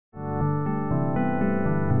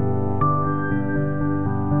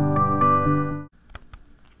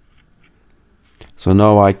So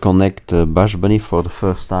now I connect Bash Bunny for the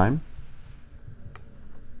first time.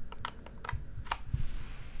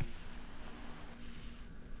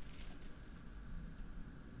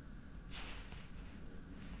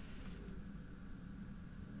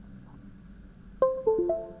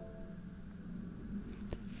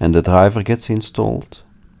 And the driver gets installed.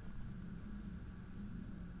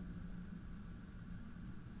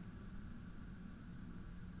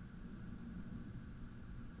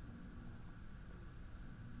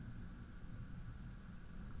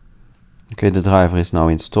 Okay, the driver is now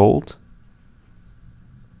installed.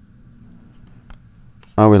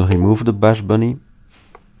 I will remove the Bash Bunny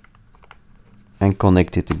and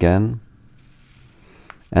connect it again.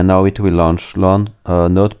 And now it will launch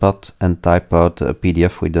Notepad and type out a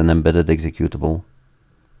PDF with an embedded executable.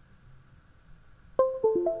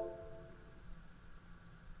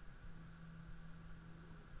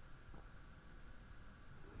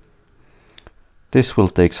 This will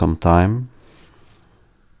take some time.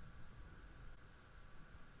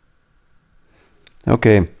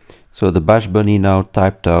 Okay, so the Bash Bunny now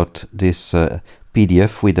typed out this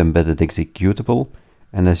PDF with embedded executable,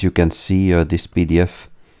 and as you can see, this PDF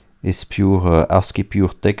is pure ASCII pure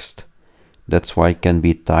text. That's why it can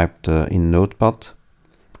be typed in Notepad.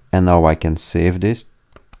 And now I can save this.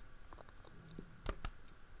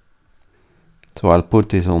 So I'll put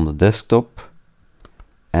this on the desktop,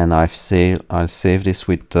 and I'll save this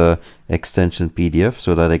with extension PDF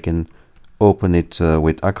so that I can open it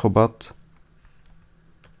with Acrobat.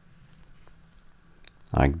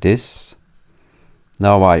 Like this.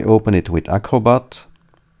 Now I open it with Acrobat,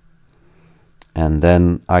 and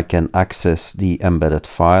then I can access the embedded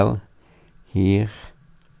file here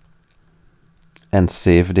and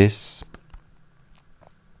save this.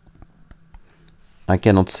 I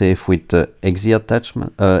cannot save with the exe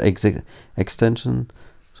attachment extension,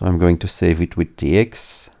 so I'm going to save it with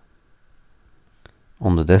TX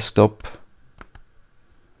on the desktop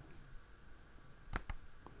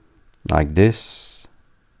like this.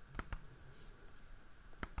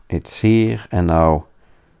 It's here, and now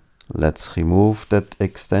let's remove that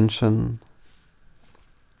extension.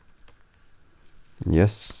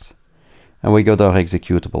 Yes, and we got our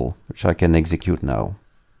executable, which I can execute now.